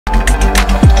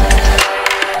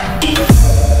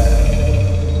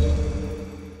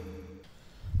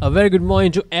A very good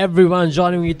morning to everyone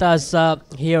joining with us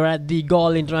here at the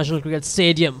Galle International Cricket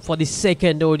Stadium for the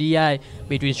second ODI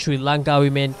between Sri Lanka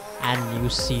women and New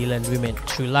Zealand women.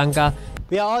 Sri Lanka.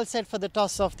 We are all set for the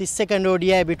toss of the second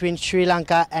ODI between Sri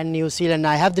Lanka and New Zealand.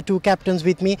 I have the two captains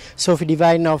with me, Sophie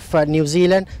Devine of New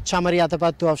Zealand, Chamari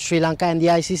Athapattu of Sri Lanka, and the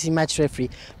ICC match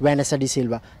referee, Vanessa De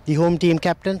Silva. The home team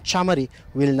captain, Chamari,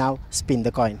 will now spin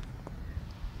the coin.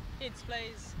 Heads,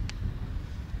 please.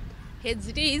 Heads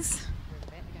it is.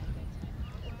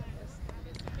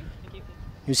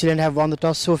 New Zealand have won the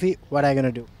toss. Sophie, what are you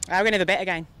going to do? We're going to have a bet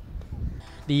again.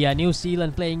 The New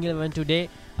Zealand playing 11 today,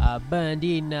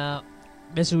 Bernardine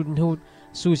Besudenhout,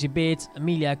 Susie Bates,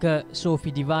 Amelia Kerr, Sophie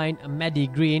Devine, Maddie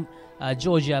Green,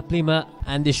 Georgia Plimer,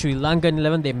 and the Sri Lankan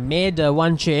 11. They made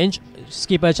one change.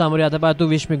 Skipper Chamari Athapattu,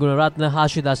 Vishmi Gunaratne,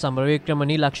 Harshita Samaravikrama,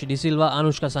 Lakshi De Silva,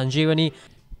 Anushka Sanjeevani.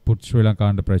 Put Sri Lanka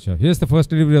under pressure. Here's the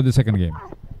first delivery of the second game.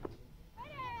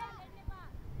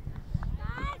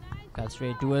 Cut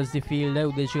straight towards the fielder,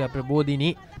 Udeshika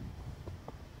Prabodhini.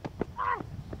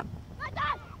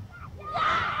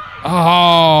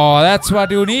 Oh, that's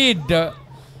what you need.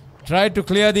 Tried to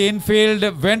clear the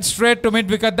infield, went straight to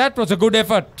mid-wicket. That was a good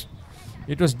effort.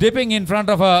 It was dipping in front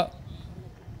of her.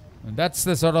 And that's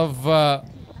the sort of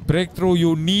breakthrough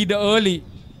you need early.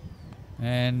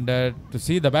 And to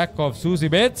see the back of Susie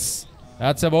Bates,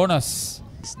 that's a bonus.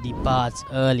 Departs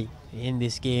early in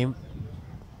this game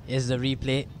is the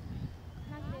replay.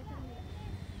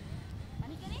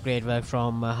 Great work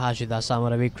from Harshita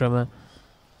Samaravikrama.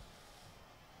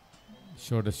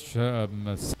 Showed a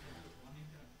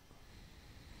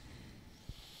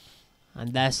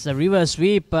and that's the reverse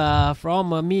sweep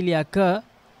from Amelia Kerr.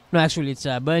 No, actually it's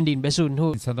Bernardine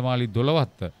Besudenhout. Sandamali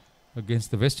Dolawatta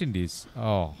against the West Indies.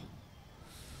 Oh.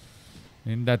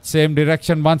 In that same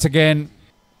direction once again.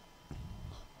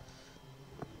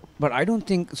 But I don't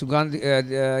think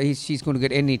Sugandhi, she's going to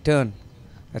get any turn.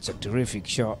 That's a terrific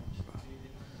shot.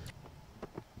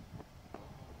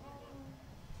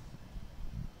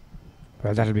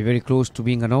 Well, that'll be very close to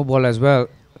being a no ball as well.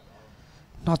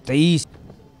 Not the east.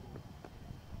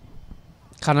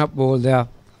 Up ball there.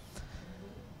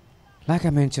 Like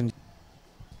I mentioned.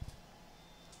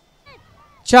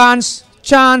 Chance.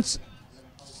 Shouts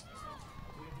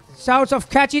of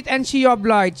catch it, and she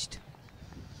obliged.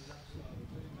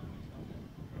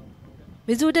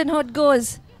 Besudenhout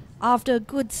goes after a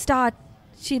good start.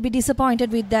 She'll be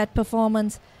disappointed with that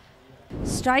performance.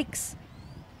 Strikes.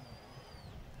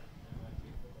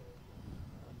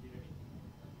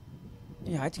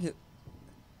 Yeah, I think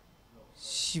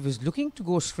she was looking to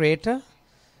go straighter,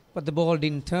 but the ball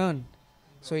didn't turn.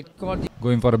 So it caught.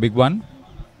 Going for a big one.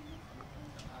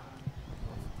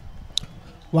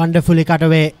 Wonderfully cut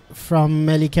away from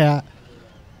Melika.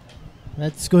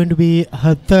 That's going to be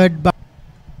her third bounce.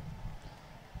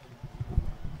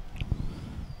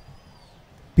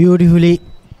 Beautifully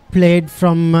played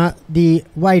from the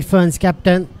White Ferns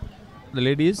captain. The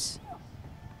ladies.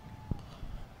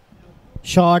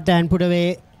 Shot and put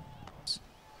away.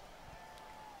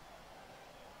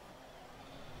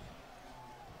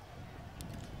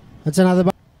 That's another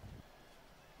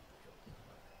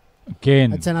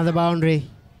Again. That's another boundary.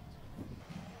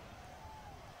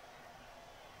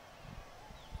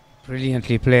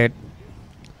 Brilliantly played.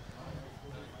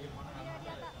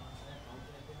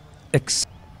 And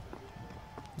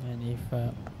if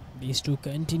these two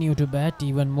continue to bat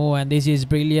even more, and this is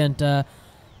brilliant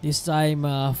this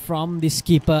time from the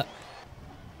skipper.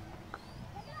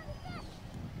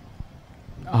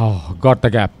 Oh, got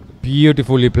the gap.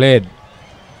 Beautifully played.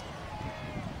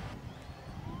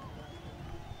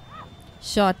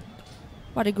 Shot.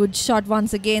 What a good shot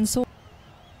once again. So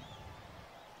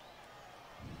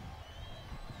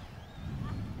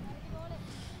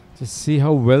Just see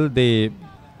how well they...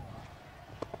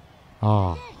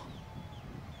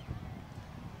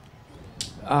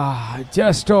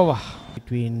 just over.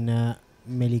 Between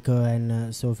Melika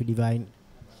and Sophie Devine.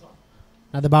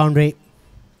 Another boundary.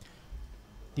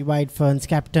 The White Ferns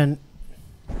captain.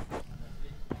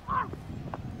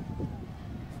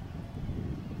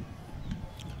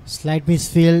 Slight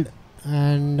misfield,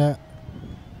 and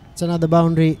it's another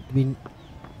boundary. Been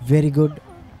very good.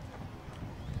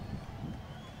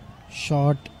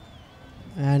 Shot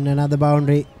and another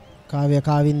boundary. Kavya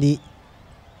Kavindi.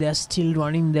 They're still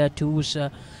running their twos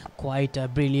quite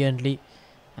brilliantly,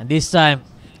 and this time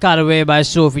cut away by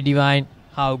Sophie Devine.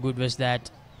 How good was that?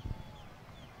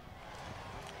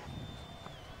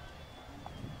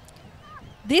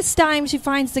 this time she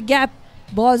finds the gap.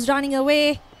 Ball's running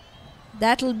away.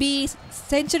 That'll be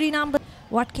century number.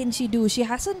 What can she do? She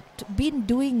hasn't been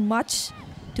doing much,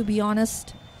 to be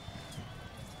honest.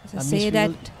 So say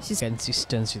that she's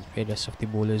consistency with various of the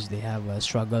bowlers, they have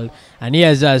struggled. And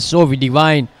here's Sophie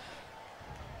Divine.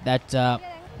 That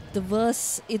the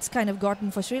worst it's kind of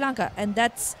gotten for Sri Lanka, and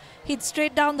that's hit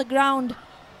straight down the ground.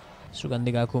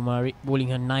 Sugandhika Kumari bowling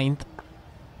her 9th.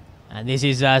 And this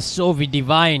is Sophie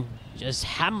Divine. Just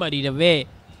hammered it away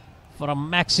for a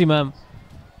maximum.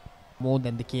 More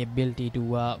than the capability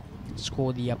to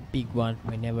score the big one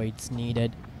whenever it's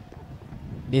needed.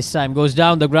 This time goes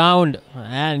down the ground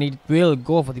and it will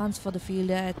go for the Chance for the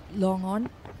fielder at long on.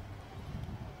 Big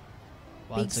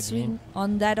once swing again.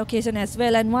 on that occasion as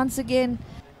well, and once again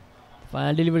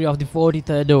Final delivery of the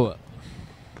 43rd over.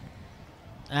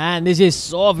 And this is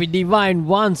Sophie Divine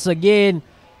once again.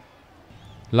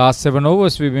 Last 7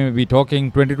 overs, we may be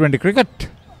talking 2020 cricket.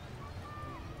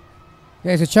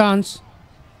 There's a chance,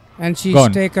 and she's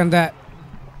Gone. taken that.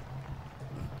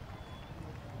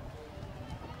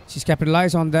 She's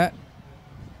capitalized on that,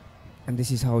 and this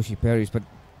is how she parries. But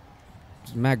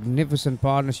magnificent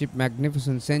partnership,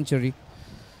 magnificent century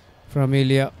from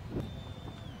Ilya.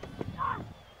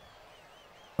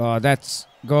 Oh, that's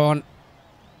gone.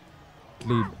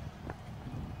 Lead.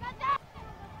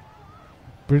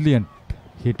 Brilliant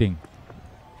hitting.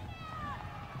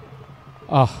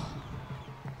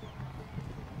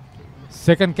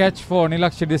 Second catch for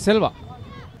Nilakshi De Silva.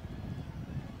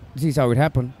 This is how it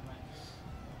happened.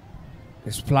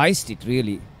 They spliced it,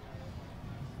 really.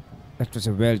 That was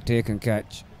a well taken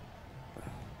catch.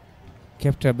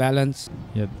 Kept her balance.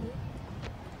 Yeah.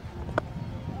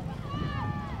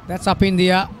 That's up in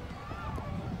the air.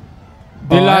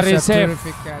 Dillar That's is a safe.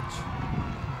 terrific catch.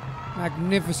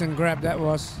 Magnificent grab that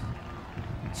was.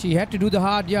 She had to do the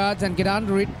hard yards and get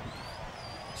under it.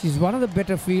 She's one of the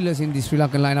better fielders in the Sri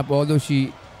Lankan lineup, although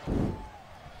she...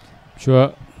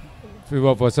 Sure. Few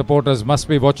of our supporters must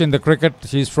be watching the cricket.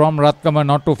 She's from Ratkama,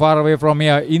 not too far away from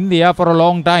here. In the air for a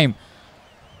long time.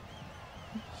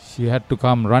 She had to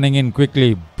come running in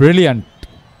quickly. Brilliant.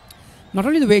 Not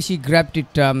only the way she grabbed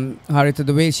it, Haritha,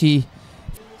 the way she...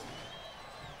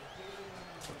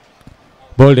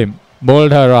 Bowled him.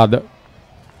 Bowled her rather.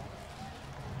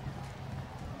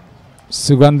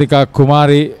 Sugandhika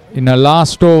Kumari in a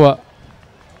last over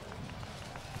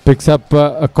picks up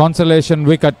a consolation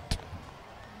wicket.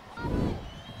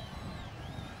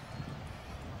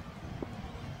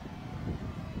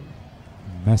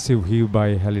 Massive heave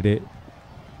by Halliday.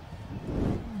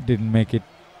 Didn't make it.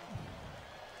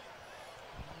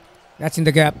 That's in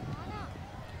the gap.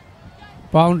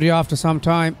 Boundary after some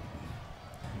time.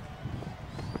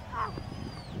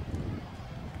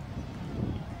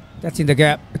 That's in the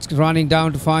gap. It's running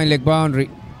down to fine leg boundary.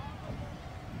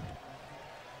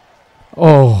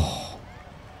 Oh.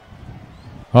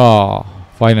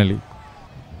 Finally.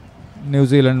 New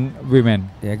Zealand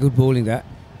women. Yeah, good bowling that.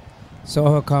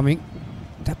 Saw her coming.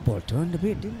 That ball turned a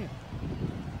bit, didn't it?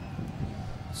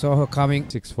 Saw her coming.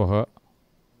 6 for her.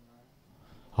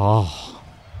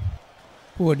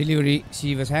 Poor delivery.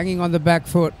 She was hanging on the back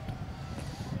foot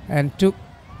and took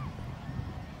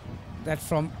that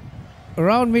from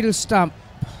around middle stump,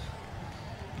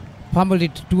 pummeled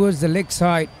it towards the leg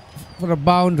side for a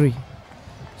boundary.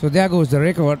 So there goes the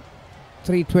record.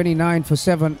 329 for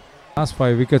 7. Last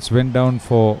 5 wickets went down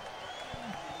for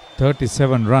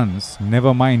 37 runs.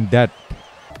 Never mind that.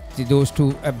 Those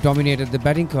two have dominated the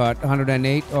batting card.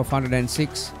 108 of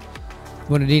 106.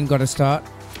 Bonadine got a start.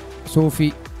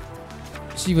 Sophie,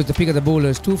 she was the pick of the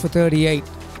bowlers. 2 for 38.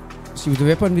 She was the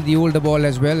weapon with the older ball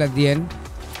as well at the end.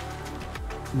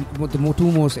 The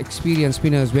two most experienced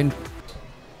spinners went.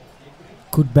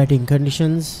 Good batting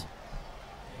conditions.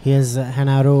 Here's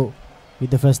Hanaro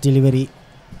with the first delivery.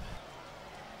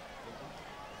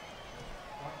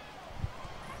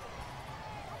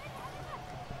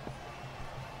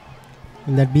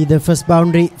 Will that be the first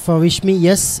boundary for Vishmi?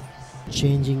 Yes.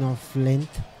 Changing of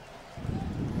length.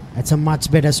 That's a much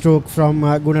better stroke from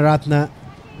Gunaratna.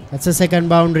 That's a second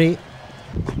boundary.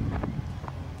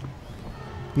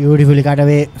 Beautifully cut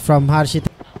away from Harshit.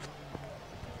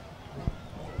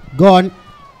 Gone.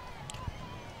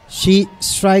 She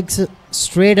strikes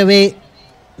straight away.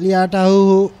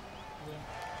 Liatahu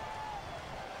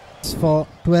for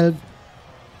 12.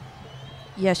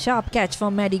 yeah, sharp catch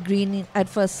from Maddie Green at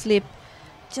first slip,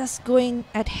 just going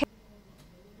at head.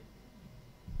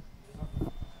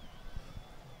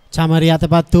 Chamari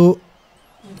Atapattu,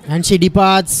 and she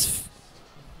departs.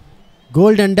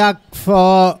 Golden duck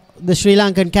for the Sri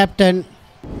Lankan captain.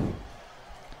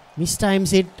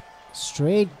 Mistimes it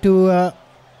straight to a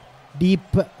deep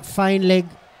fine leg.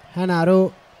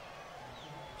 Hanaro,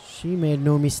 she made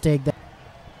no mistake there.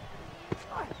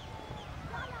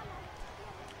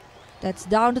 That's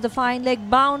down to the fine leg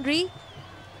boundary.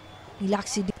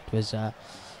 Nilakshi It was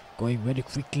going very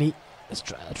quickly,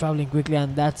 traveling quickly,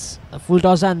 and that's a full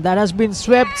toss, and that has been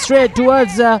swept straight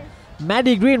towards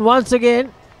Maddie Green once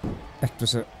again. That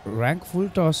was a rank full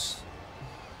toss.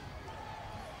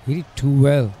 Hit it too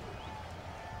well.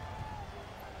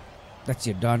 That's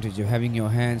the advantage of having your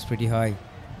hands pretty high.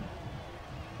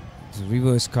 It's a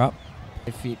reverse cup.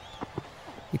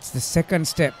 It's the second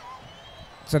step.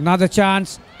 It's another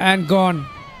chance and gone.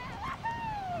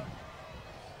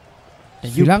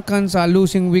 Sri Lankans are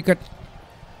losing wicket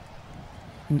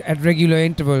at regular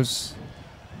intervals.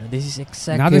 This is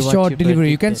exactly Another what short you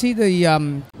delivery. You can predicted. see they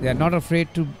are not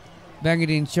afraid to bang it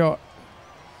in short.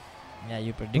 Yeah,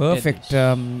 you predicted Perfect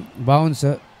this.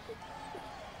 bouncer.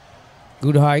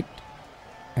 Good height.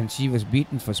 And she was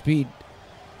beaten for speed.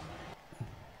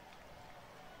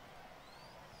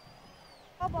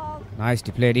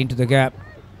 Nicely played into the gap.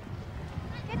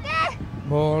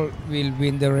 Ball will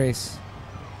win the race.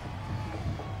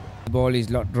 The ball is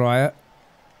a lot drier.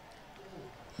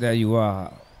 There you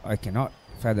are. I cannot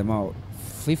fathom out.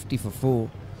 50 for 4.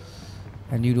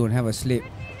 And you don't have a slip.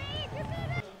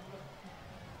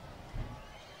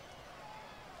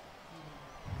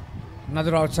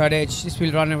 Another outside edge. This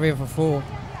will run away for 4.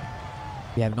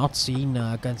 We have not seen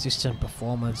consistent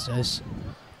performances,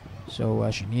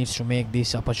 so she needs to make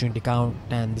this opportunity count.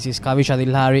 And this is Kavisha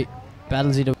Dilhari,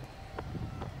 paddles it away.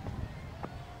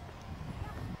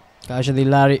 Kavisha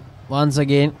Dilhari once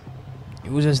again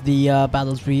uses the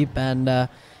paddle sweep, and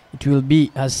it will be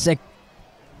her second.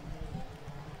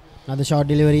 Another short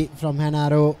delivery from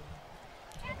Hanaro.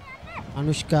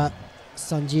 Anushka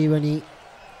Sanjeevani.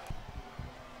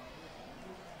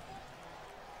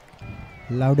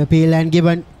 Loud appeal and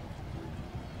given.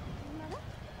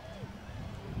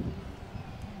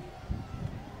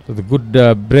 So the good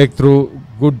breakthrough,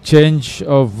 good change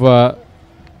of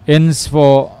ends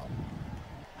for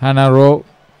Hannah Rowe.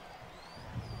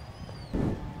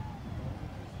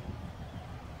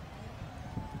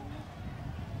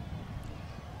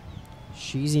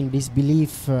 She's in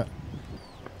disbelief.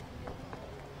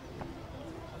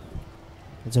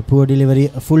 It's a poor delivery,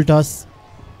 a full toss.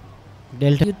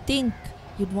 Delta. You think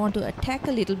you'd want to attack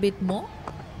a little bit more?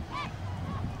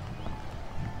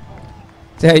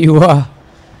 There you are.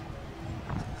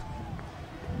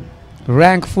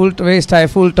 Rank full waist high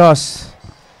full toss.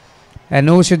 And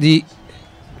Oshadi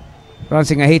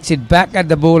Ransinga hits it back at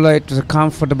the bowler. It was a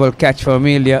comfortable catch for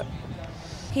Amelia.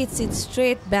 Hits it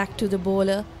straight back to the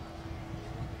bowler.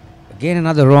 Again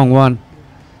another wrong one.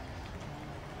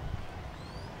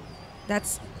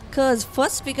 That's Kerr's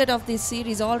first wicket of this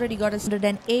series. Already got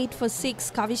 108 for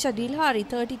 6. Kavisha Dilhari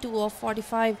 32 of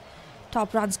 45.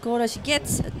 Top run scorer. She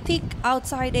gets a thick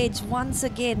outside edge once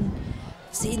again.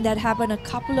 Seen that happen a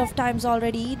couple of times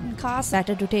already. Eden Cast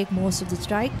better to take most of the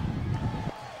strike.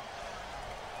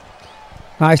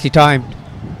 Nicely timed.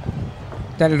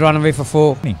 That'll run away for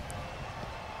 4.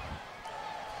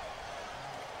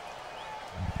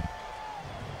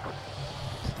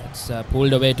 It's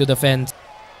pulled away to the fence.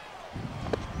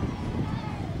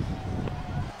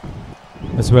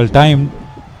 That's well timed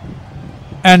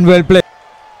and well played.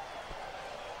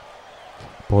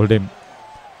 Pulled him.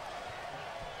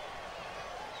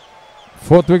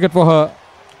 4th wicket for her.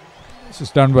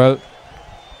 She's done well.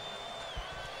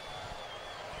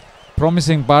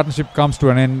 Promising partnership comes to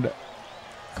an end.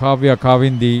 Kavya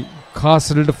Kavindi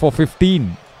castled for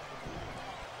 15.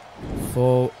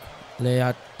 For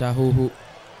Leah Tahuhu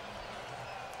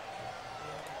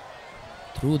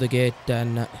through the gate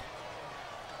and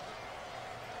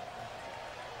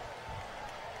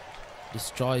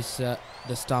destroys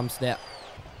the stumps there.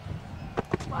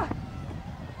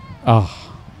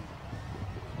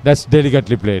 That's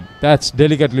delicately played. That's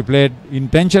delicately played.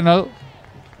 Intentional.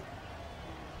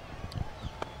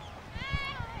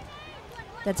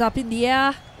 That's up in the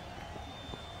air.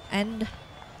 And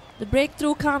the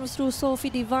breakthrough comes through Sophie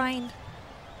Divine.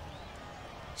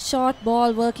 Short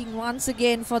ball working once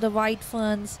again for the White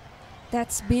Ferns.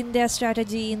 That's been their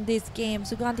strategy in this game.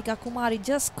 Sugantika Kumari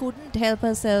just couldn't help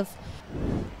herself.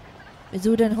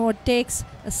 Vizudan takes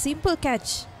a simple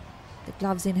catch. The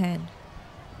gloves in hand.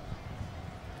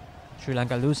 Sri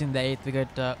Lanka losing the 8th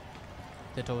wicket, the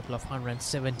total of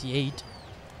 178.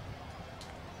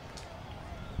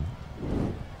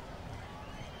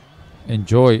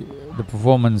 Enjoy the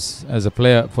performance as a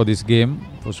player for this game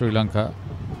for Sri Lanka.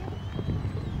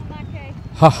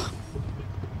 Ha!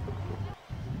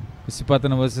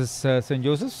 Visipatana versus St.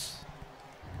 Joseph's.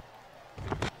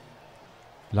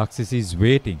 Laxis is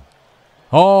waiting.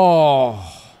 Oh!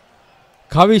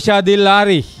 Kavisha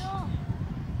Dilhari.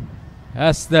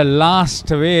 That's the last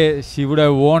way she would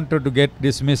have wanted to get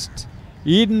dismissed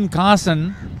Eden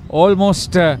Carson,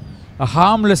 almost a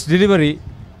harmless delivery.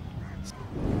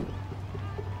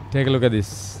 Take a look at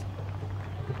this.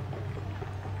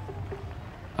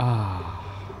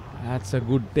 That's a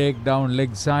good takedown,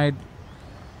 leg side.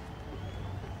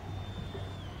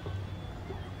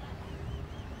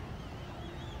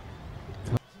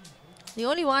 The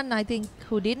only one I think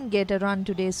who didn't get a run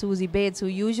today, Susie Bates, who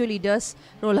usually does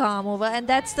roll her arm over, and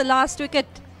that's the last wicket.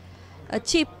 A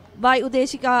chip by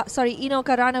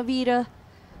Inoka Ranavira,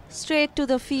 straight to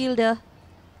the fielder.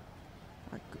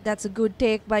 That's a good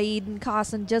take by Eden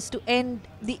Carson just to end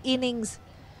the innings.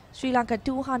 Sri Lanka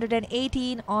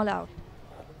 218 all out.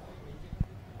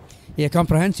 Yeah,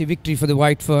 comprehensive victory for the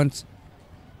White Ferns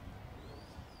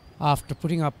after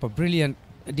putting up a brilliant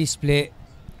display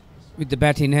with the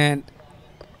bat in hand.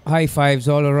 High fives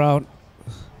all around.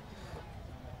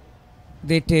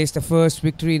 They taste the first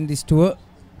victory in this tour,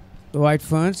 the White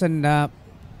Ferns, and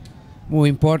more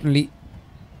importantly,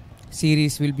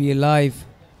 series will be alive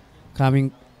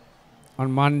coming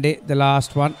on Monday, the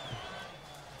last one.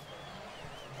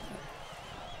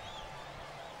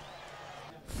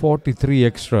 43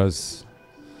 extras.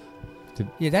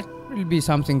 Yeah, that will be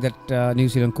something that New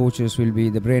Zealand coaches will be,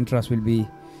 the brain trust will be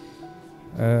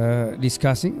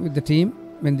discussing with the team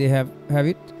when they have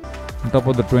it. On top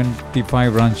of the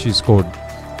 25 runs she scored.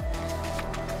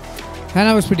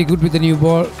 Hannah was pretty good with the new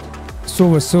ball. So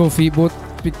was Sophie. Both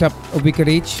picked up a wicket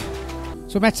each.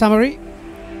 So match summary.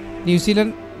 New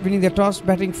Zealand winning their toss,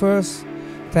 batting first,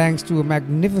 thanks to a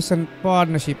magnificent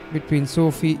partnership between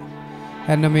Sophie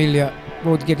and Amelia,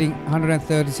 both getting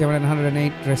 137 and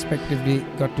 108 respectively.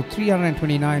 Got to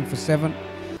 329 for 7.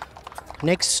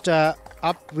 Next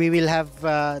up we will have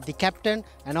the captain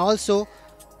and also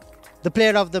the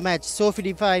player of the match, Sophie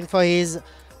Devine, for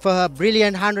her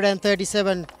brilliant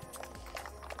 137